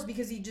scores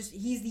because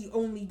he's the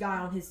only guy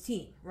on his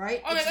team,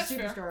 right? Okay, that's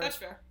fair. That's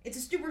fair. It's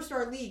a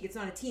superstar league. It's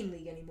not a team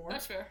league anymore.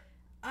 That's fair.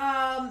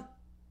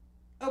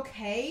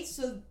 Okay,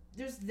 so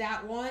there's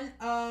that one.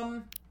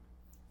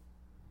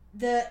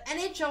 The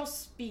NHL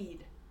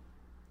speed.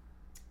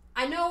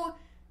 I know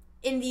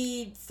in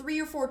the 3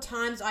 or 4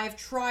 times I have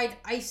tried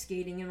ice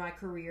skating in my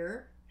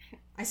career.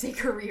 I say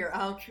career.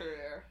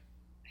 Career.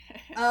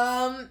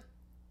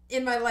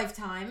 In my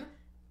lifetime,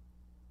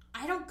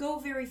 I don't go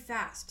very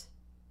fast.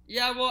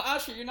 Yeah, well,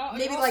 actually, you're not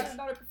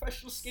a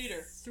professional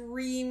skater.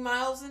 3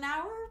 miles an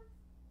hour,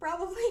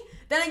 probably.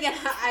 Then again,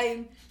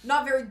 I'm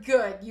not very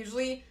good.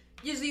 Usually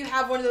you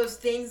have one of those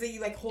things that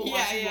you hold on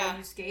to while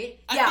you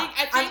skate. I'm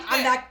that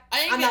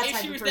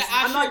type of person.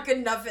 I'm not good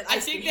enough at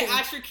ice skating. I think that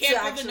Asher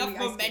can't build enough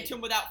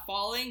momentum without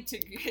falling to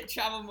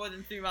travel more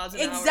than 3 miles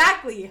an hour.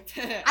 Exactly.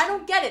 I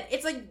don't get it.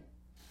 It's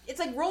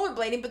like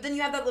rollerblading, but then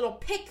you have that little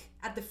pick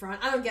at the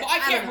front. I don't get it. I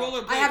can't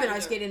rollerblade. I haven't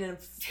ice skated in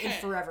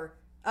forever.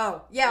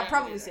 Oh, yeah,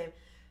 probably the same.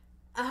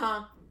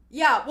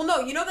 Yeah, well,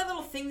 no, you know that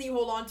little thing that you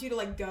hold on to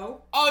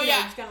go? Oh,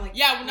 yeah. Just kinda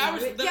when I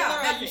was littler,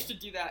 I used to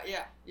do that.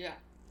 Yeah.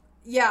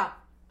 Yeah.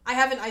 I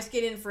haven't ice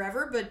skated in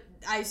forever, but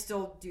I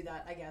still do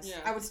that, I guess. Yeah.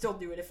 I would still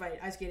do it if I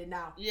ice skated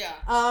now. Yeah.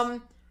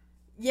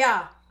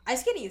 Yeah.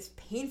 Ice skating is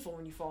painful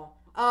when you fall.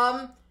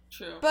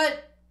 True.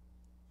 But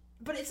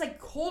it's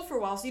cold for a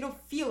while, so you don't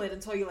feel it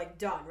until you're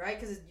done, right?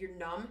 Because you're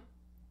numb.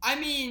 I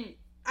mean,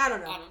 I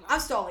don't know. I'm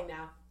stalling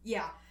now.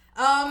 Yeah.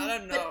 I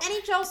don't know. But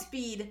NHL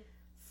speed,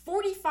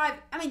 45.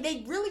 I mean,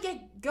 they really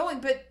get going,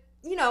 but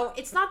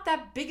it's not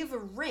that big of a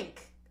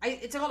rink.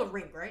 It's called a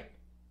rink, right?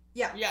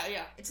 Yeah.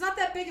 Yeah. It's not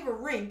that big of a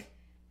rink.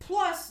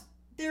 Plus,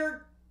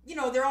 they're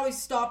always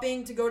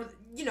stopping to go to.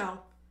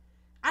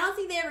 I don't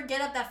think they ever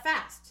get up that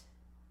fast.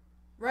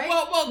 Right?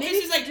 Well, maybe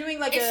this is doing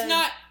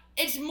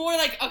It's more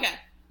okay.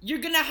 You're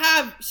gonna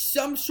have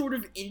some sort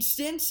of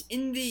instance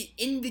in the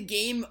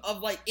game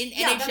of in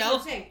NHL that's what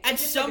I'm saying. at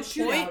some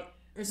point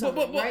or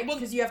something, right?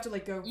 Because you have to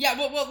go. Yeah,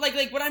 well,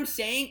 what I'm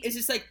saying is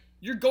it's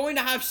you're going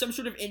to have some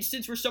sort of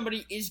instance where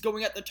somebody is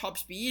going at the top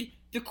speed.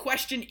 The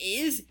question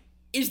is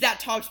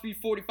that top speed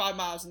 45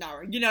 miles an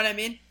hour? You know what I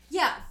mean?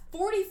 Yeah,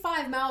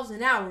 45 miles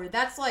an hour.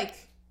 That's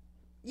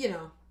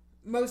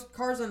most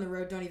cars on the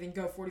road don't even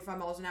go 45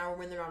 miles an hour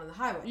when they're not on the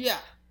highway. Yeah.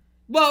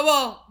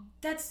 Well,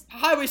 that's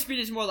highway speed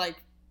is more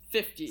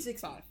 50,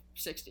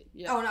 60.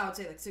 Yeah. Oh, no, I would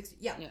say 60.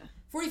 Yeah.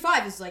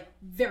 45 is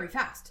very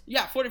fast.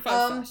 Yeah, 45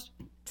 is fast.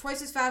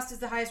 Twice as fast as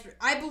the highest.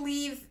 I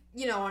believe,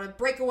 on a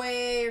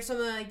breakaway or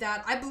something like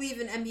that, I believe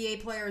an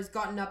NBA player has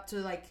gotten up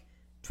to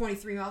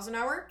 23 miles an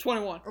hour.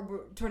 21.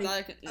 Or 20.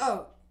 I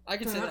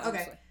can say that.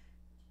 Okay.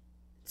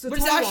 So but 21.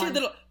 It's actually a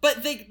little.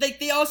 But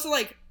they also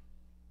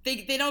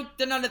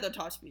they're not at their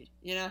top speed,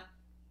 Yeah.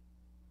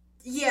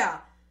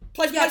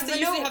 Plus they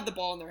usually have the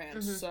ball in their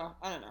hands, so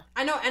I don't know.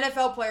 I know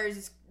NFL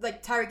players,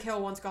 Tyreek Hill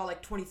once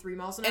got 23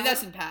 miles an hour. And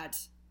that's in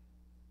pads.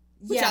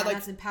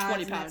 That's in pads.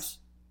 20 pounds.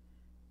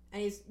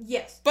 And he's,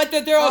 yes. But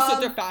they're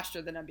also, they're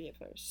faster than NBA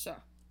players, so.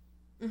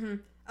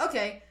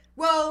 Okay.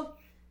 Well,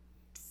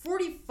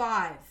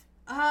 45.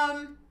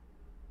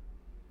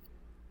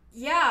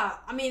 Yeah,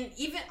 I mean,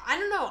 I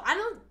don't know. I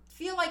don't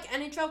feel like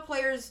NHL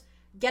players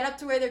get up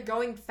to where they're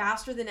going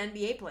faster than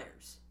NBA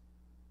players.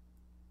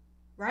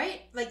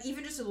 Right?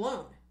 Even just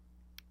alone.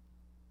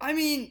 I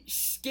mean,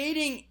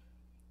 skating...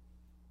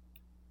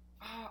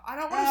 I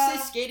don't want to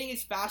say skating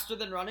is faster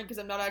than running, because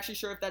I'm not actually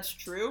sure if that's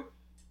true.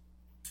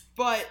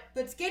 But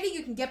skating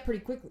you can get pretty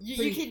quickly.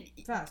 You can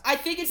fast. I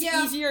think it's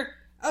easier...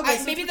 Okay,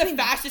 so maybe the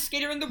fastest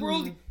skater in the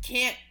world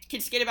can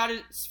skate about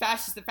as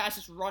fast as the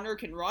fastest runner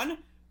can run,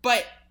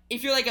 but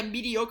if you're a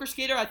mediocre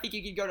skater, I think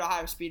you could go to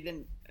higher speed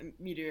than a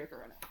mediocre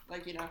runner.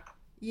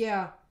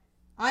 Yeah.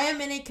 I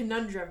am in a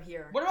conundrum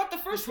here. What about the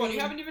first one? You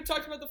haven't even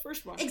talked about the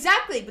first one.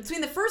 Exactly.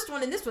 Between the first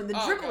one and this one, the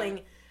dribbling.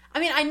 Okay. I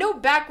mean, I know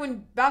back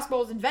when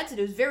basketball was invented,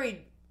 it was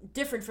very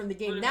different from the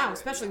game now,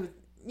 especially with,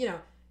 it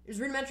was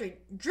rudimentary.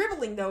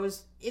 Dribbling, though,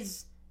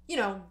 is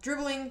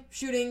dribbling,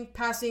 shooting,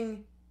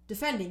 passing,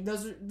 defending.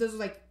 Those are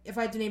if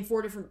I had to name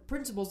 4 different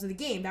principles of the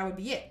game, that would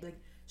be it.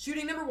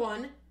 Shooting number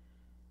 1.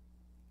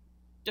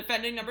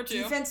 Defending number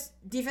 2.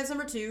 Defense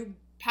number 2.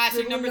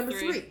 Passing number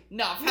 3.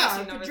 No,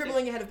 passing number 3.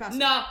 Dribbling ahead of passing.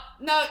 No.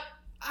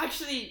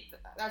 Actually,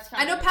 that's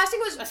kind of... I know passing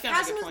was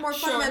more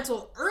sure.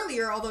 fundamental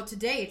earlier, although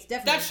today it's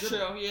definitely That's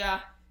true,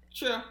 yeah.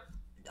 True.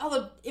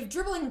 Although, if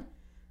dribbling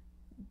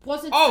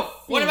wasn't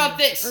what about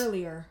this?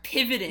 Earlier.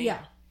 Pivoting.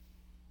 Yeah.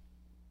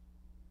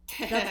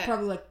 That's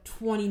probably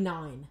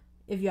 29,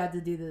 if you had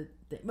to do the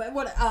thing. But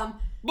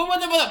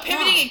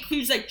pivoting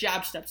includes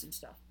jab steps and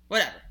stuff.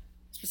 Whatever.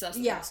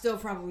 Yeah, still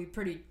probably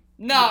pretty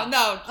No.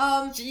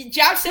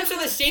 Jab steps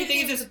are the same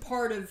thing as a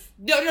part of.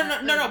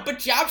 No. But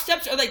jab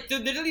steps are like they're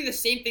literally the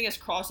same thing as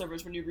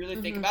crossovers when you really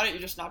think about it.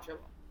 You're just not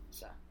dribbling.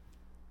 So.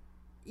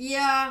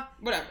 Yeah.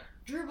 Whatever.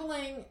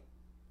 Dribbling.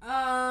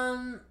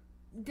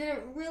 Did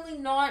it really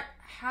not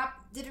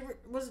happen?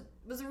 Was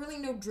there really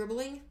no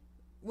dribbling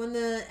when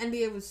the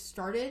NBA was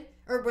started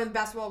or when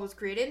basketball was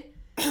created?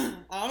 I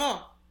don't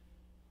know.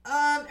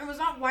 It was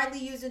not widely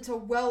used until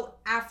well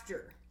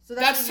after. So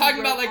that's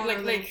talking about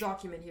like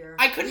document here.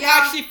 I couldn't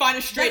actually find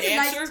a straight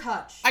that's answer. A nice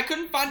touch. I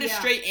couldn't find a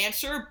straight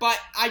answer, but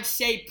I'd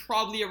say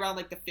probably around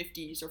like the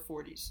 50s or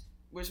 40s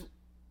was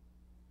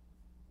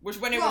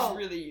when it was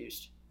really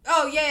used.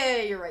 Oh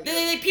yeah, you're right.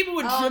 People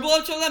would dribble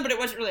until then, but it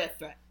wasn't really a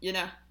threat, you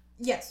know.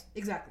 Yes,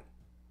 exactly.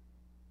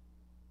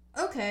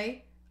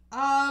 Okay.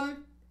 That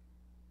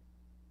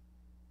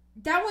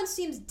one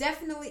seems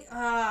definitely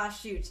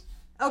shoot.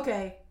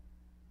 Okay.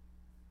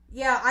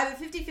 Yeah, I have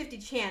a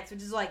 50-50 chance,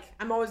 which is like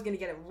I'm always going to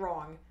get it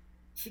wrong.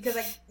 Because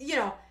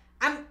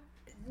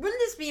wouldn't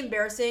this be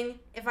embarrassing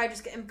if I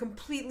just am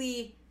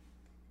completely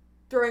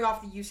throwing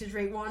off the usage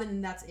rate one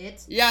and that's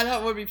it? Yeah,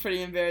 that would be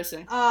pretty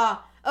embarrassing.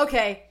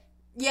 Okay.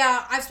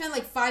 Yeah, I've spent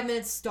like 5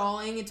 minutes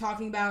stalling and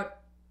talking about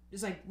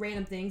just like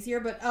random things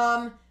here, but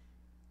I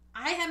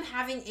am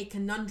having a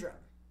conundrum.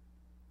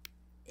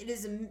 It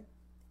is an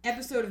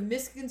episode of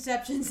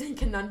misconceptions and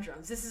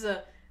conundrums. This is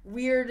a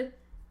weird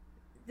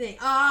thing.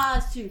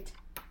 Shoot.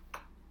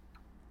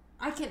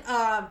 I can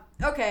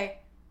okay.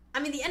 I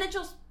mean the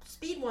NHL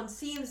speed one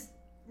seems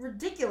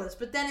ridiculous,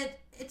 but then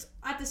it's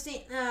at the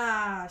same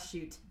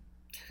shoot.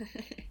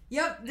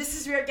 Yep, this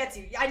is where it gets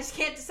you. I just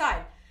can't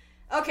decide.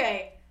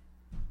 Okay.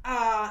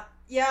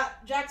 Yeah,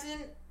 Jackson,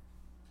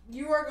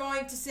 you are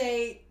going to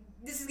say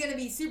this is going to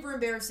be super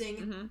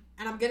embarrassing,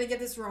 and I'm going to get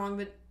this wrong,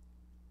 but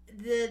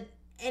the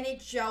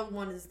NHL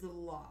one is the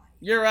lie.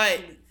 You're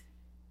right.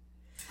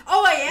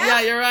 Oh, I am?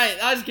 Yeah, you're right.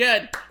 That was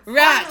good.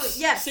 Rats. Finally,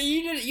 yes. So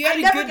you had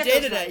a good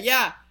day today. Right.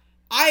 Yeah.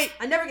 I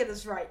never get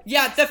this right.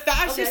 Yeah, the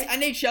fastest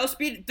NHL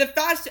speed, the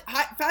fastest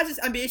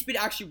NBA speed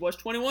actually was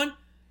 21,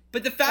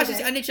 but the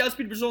fastest NHL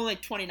speed was only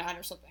like 29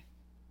 or something.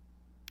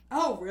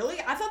 Oh, really?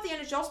 I thought the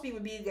NHL speed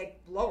would be like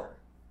lower.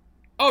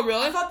 Oh,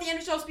 really? I thought the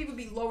NHL speed would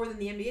be lower than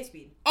the NBA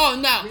speed. Oh,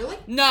 no. Really?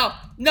 No.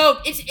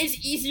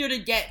 It's easier to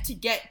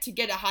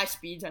get a high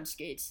speeds on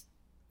skates,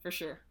 for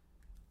sure.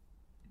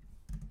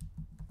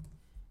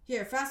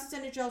 Here, fastest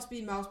NHL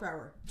speed miles per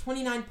hour,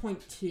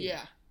 29.2.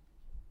 Yeah.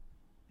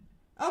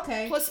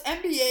 Okay. Plus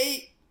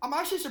NBA, I'm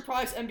actually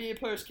surprised NBA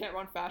players can't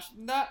run faster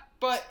than that,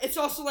 but it's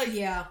also like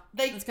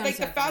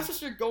the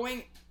fastest you're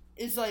going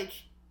is like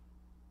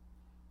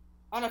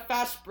on a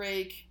fast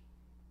break,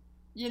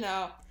 you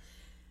know.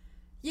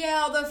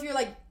 Yeah, although if you're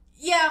like,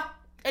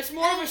 it's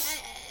more of a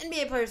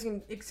NBA players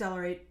can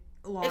accelerate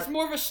a lot. It's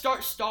more of a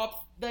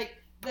start-stop, like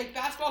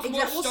basketball's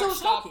more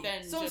start-stop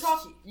than so is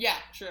hockey. Yeah,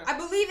 true. I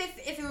believe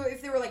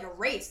if there were like a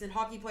race, then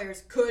hockey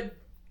players could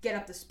get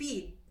up to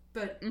speed,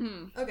 but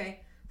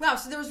okay. Wow,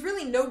 so there was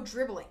really no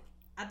dribbling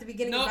at the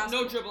beginning of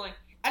basketball. No dribbling,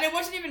 and it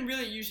wasn't even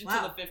really used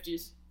until the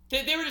 50s.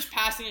 They were just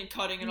passing and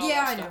cutting and all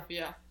that stuff.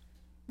 Yeah.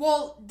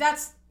 Well,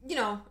 that's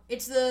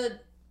it's the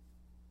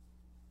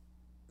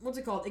what's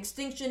it called?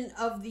 Extinction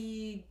of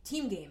the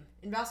team game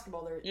in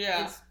basketball. At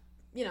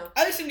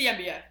least in the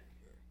NBA.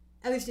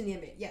 At least in the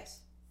NBA, yes.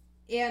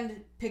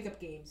 And pickup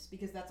games,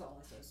 because that's all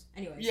it says.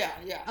 Anyways.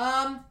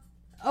 Yeah.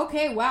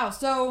 Okay, wow.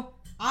 So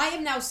I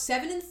am now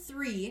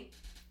 7-3,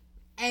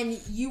 and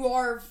you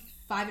are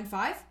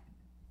 5-5?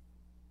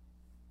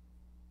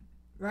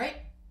 Right?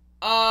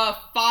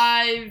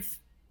 5.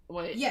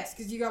 Wait. Yes,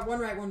 because you got one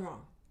right, one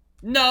wrong.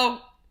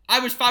 No. I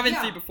was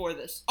 5-3 before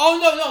this. Oh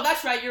no,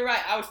 that's right. You're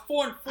right. I was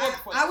 4-4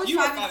 before. I was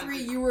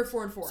 5-3. You were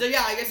 4-4. So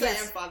yeah, I guess I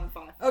am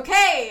 5-5.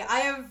 Okay,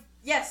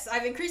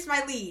 I've increased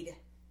my lead.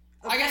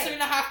 Okay. I guess I'm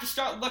gonna have to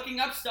start looking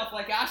up stuff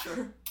like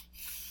Asher.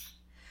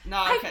 No,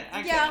 I'm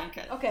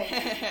kidding.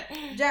 Okay.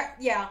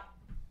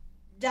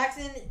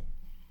 Jackson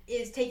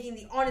is taking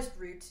the honest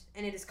route,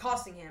 and it is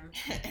costing him.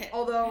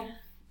 Although,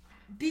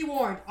 be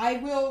warned, I'm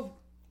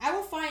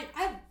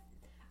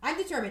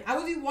determined. I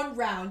will do one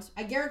round.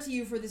 I guarantee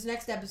you for this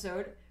next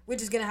episode,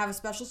 which is going to have a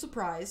special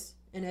surprise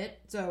in it.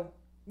 So,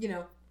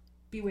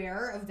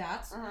 beware of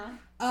that.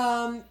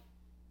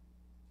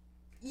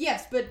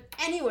 Yes, but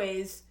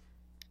anyways,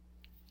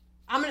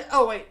 I'm going to...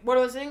 Oh, wait. What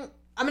was I saying?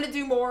 I'm going to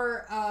do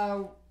more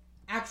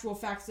actual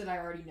facts that I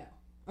already know.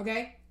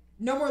 Okay?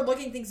 No more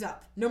looking things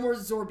up. No more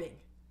zorbing.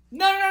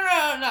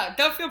 No.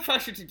 Don't feel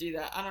pressured to do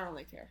that. I don't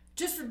really care.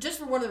 Just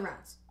for one of the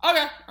rounds.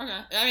 Okay.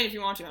 I mean, if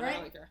you want to, I don't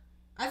really care.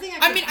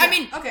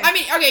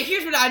 Okay,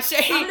 here's what I'd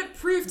say. I'm gonna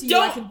prove to you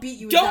I can beat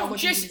you without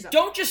looking things up.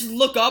 Don't just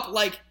look up,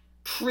 like,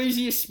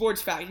 craziest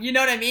sports fact. You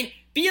know what I mean?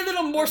 Be a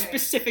little more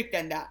specific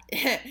than that.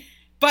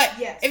 But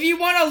if you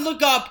want to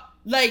look up,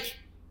 like,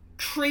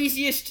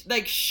 craziest,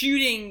 like,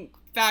 shooting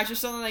facts or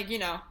something like,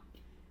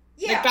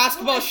 like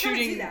basketball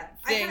shooting things.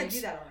 I kind of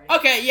do that already.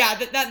 Okay, yeah,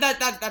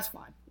 that's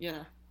fine,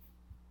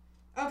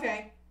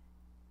 Okay.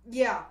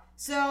 Yeah,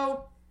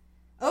 so,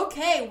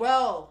 okay,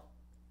 well...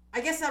 I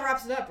guess that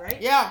wraps it up,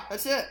 right? Yeah,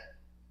 that's it.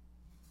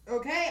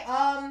 Okay,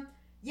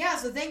 yeah,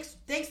 so thanks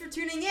for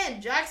tuning in.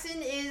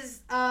 Jackson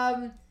is,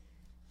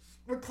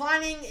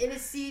 reclining in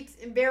his seat,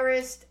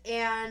 embarrassed,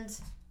 and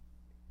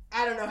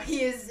I don't know,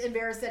 he is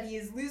embarrassed that he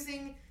is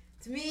losing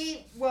to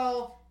me.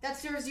 Well, that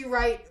serves you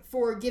right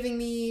for giving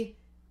me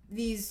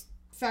these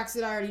facts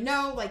that I already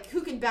know, like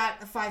who can bat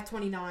a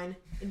 .529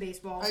 in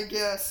baseball. I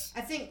guess.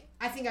 I think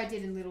I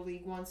did in Little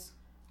League once.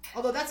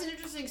 Although that's an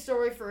interesting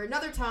story for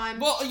another time.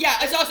 Well, yeah,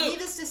 it's also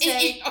needless to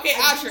say. Okay,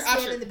 Asher,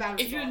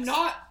 if you're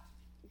not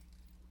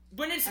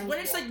when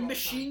it's like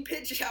machine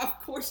pitch, yeah, of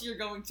course you're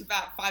going to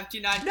bat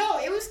 529. No,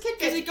 it was kid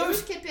pitch. Because it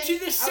goes to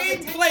the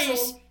same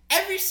place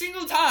every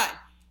single time.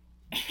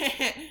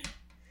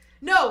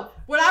 No,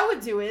 what I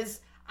would do is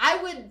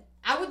I would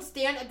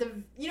stand at the,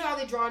 you know how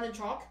they draw it in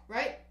chalk,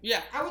 right?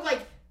 Yeah. I would like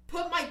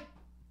put my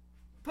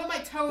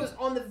toes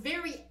on the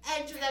very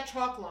edge of that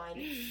chalk line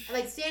and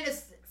like stand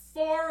as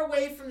far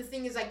away from the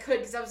thing as I could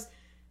because I was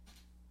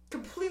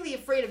completely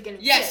afraid of getting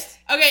hit.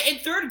 Okay, in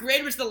 3rd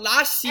grade was the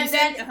last season.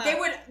 And then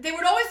they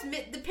would always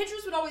the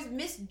pitchers would always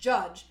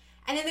misjudge,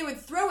 and then they would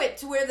throw it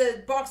to where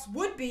the box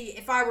would be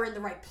if I were in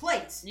the right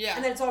place. Yeah.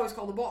 And then it's always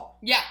called a ball.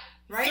 Yeah.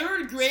 Right?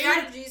 3rd grade.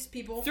 Strategies,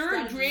 people.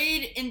 3rd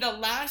grade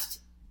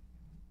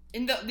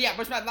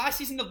was my last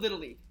season of Little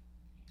League.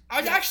 I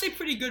was actually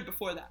pretty good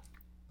before that.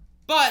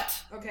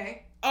 But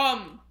okay.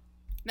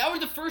 That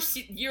was the first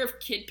year of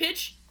kid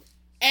pitch.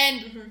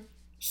 And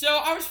so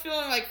I was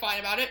feeling like fine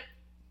about it.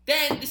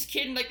 Then this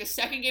kid in like the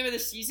 2nd game of the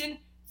season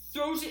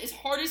throws it as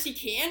hard as he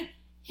can,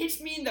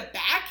 hits me in the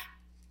back.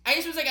 I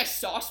guess it was like a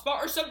soft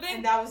spot or something.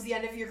 And that was the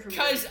end of your career.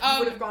 Because you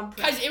would have gone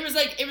pro. it was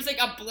like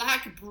a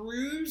black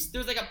bruise. There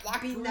was like a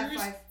black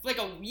bruise for like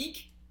a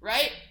week,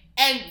 right?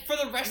 And for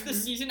the rest of the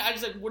season, I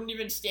just like wouldn't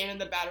even stand in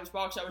the batter's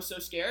box. I was so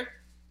scared.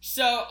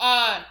 So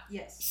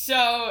yes.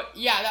 So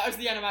yeah, that was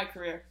the end of my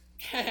career.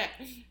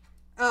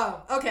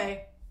 Oh,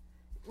 okay.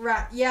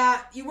 Right,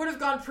 yeah, you would have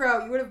gone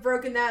pro. You would have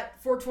broken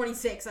that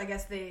 426, I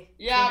guess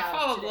Yeah,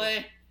 probably.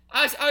 Today.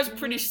 I was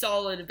pretty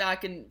solid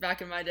back in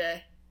my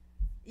day.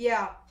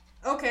 Yeah.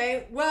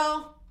 Okay.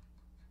 Well,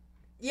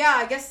 yeah,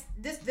 I guess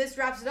this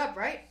wraps it up,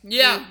 right?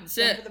 Yeah, that's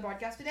it for the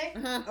podcast today.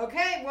 Uh-huh.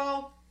 Okay.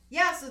 Well,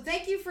 yeah, so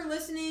thank you for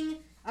listening.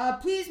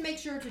 Please make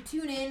sure to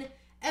tune in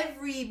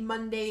every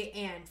Monday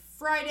and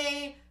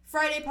Friday.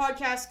 Friday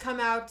podcasts come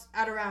out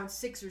at around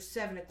 6 or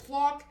 7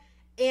 o'clock.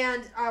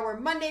 And our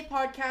Monday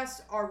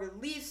podcasts are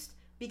released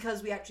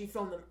because we actually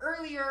filmed them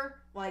earlier.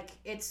 Like,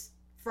 it's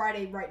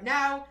Friday right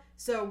now,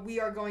 so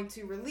we are going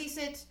to release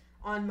it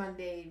on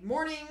Monday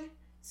morning,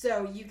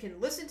 so you can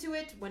listen to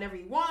it whenever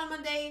you want on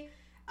Monday.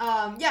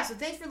 Yeah, so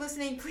thanks for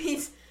listening.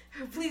 Please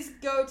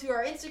go to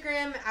our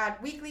Instagram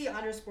at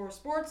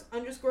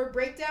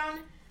weekly_sports_breakdown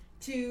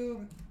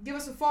to give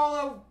us a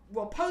follow.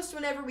 We'll post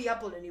whenever we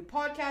upload a new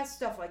podcast,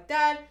 stuff like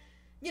that.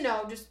 You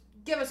know, just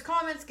give us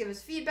comments, give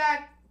us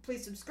feedback.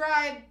 Please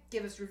subscribe,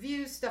 give us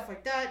reviews, stuff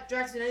like that.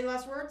 Jackson, any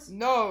last words?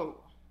 No.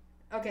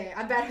 Okay,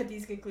 I'm bad at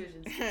these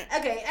conclusions.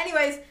 Okay,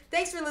 anyways,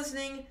 thanks for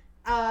listening.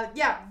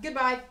 Yeah,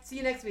 goodbye. See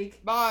you next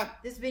week. Bye.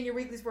 This has been your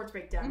weekly sports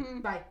breakdown.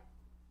 Mm-hmm. Bye.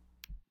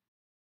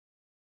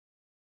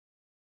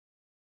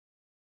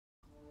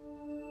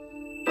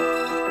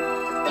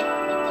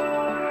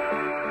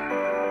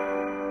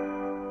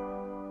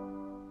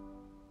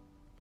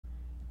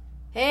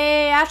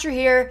 Hey, Asher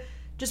here.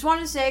 Just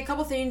wanted to say a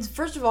couple things.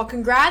 First of all,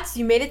 congrats.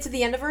 You made it to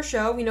the end of our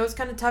show. We know it's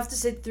kind of tough to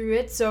sit through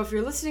it, so if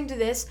you're listening to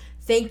this,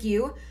 thank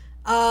you.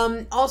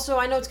 Also,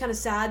 I know it's kind of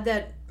sad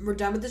that we're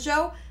done with the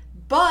show,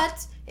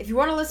 but if you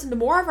want to listen to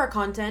more of our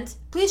content,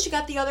 please check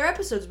out the other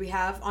episodes we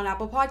have on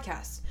Apple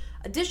Podcasts.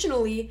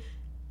 Additionally,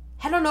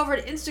 head on over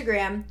to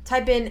Instagram,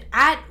 type in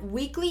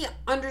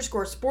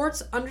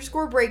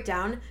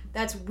 @weekly_sports_breakdown.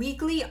 That's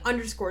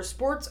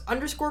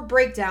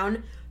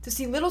weekly_sports_breakdown to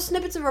see little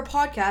snippets of our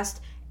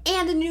podcast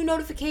and a new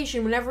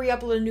notification whenever we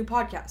upload a new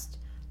podcast.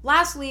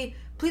 Lastly,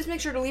 please make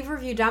sure to leave a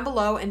review down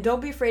below and don't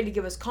be afraid to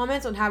give us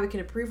comments on how we can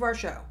improve our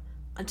show.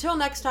 Until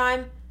next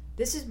time,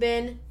 this has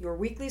been your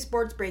weekly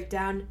sports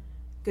breakdown.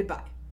 Goodbye.